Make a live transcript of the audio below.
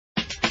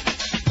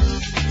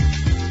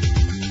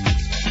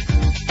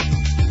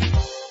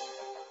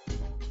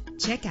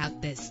Check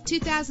out this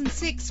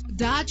 2006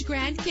 Dodge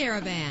Grand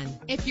Caravan.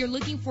 If you're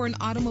looking for an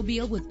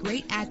automobile with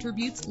great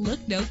attributes, look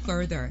no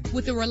further.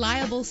 With a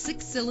reliable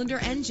 6-cylinder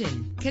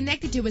engine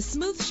connected to a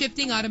smooth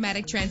shifting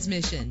automatic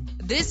transmission,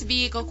 this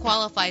vehicle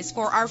qualifies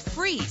for our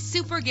free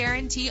Super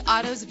Guarantee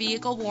Autos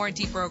Vehicle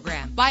Warranty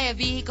Program. Buy a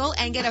vehicle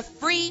and get a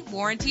free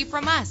warranty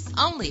from us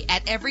only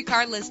at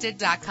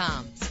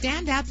everycarlisted.com.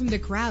 Stand out from the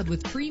crowd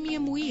with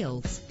premium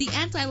wheels. The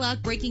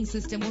anti-lock braking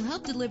system will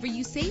help deliver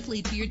you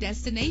safely to your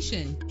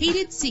destination.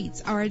 Heated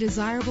seats are a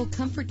desirable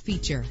comfort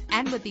feature.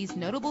 And with these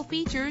notable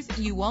features,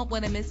 you won't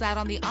want to miss out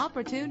on the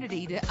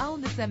opportunity to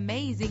own this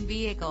amazing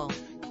vehicle.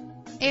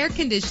 Air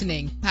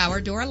conditioning,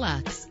 power door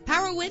locks,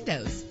 power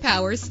windows,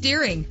 power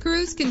steering,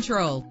 cruise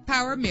control,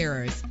 power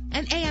mirrors,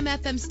 an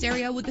AM/FM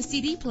stereo with a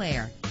CD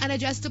player, an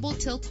adjustable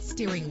tilt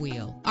steering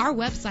wheel. Our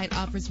website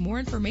offers more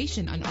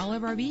information on all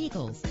of our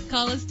vehicles.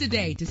 Call us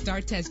today to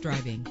start test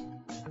driving.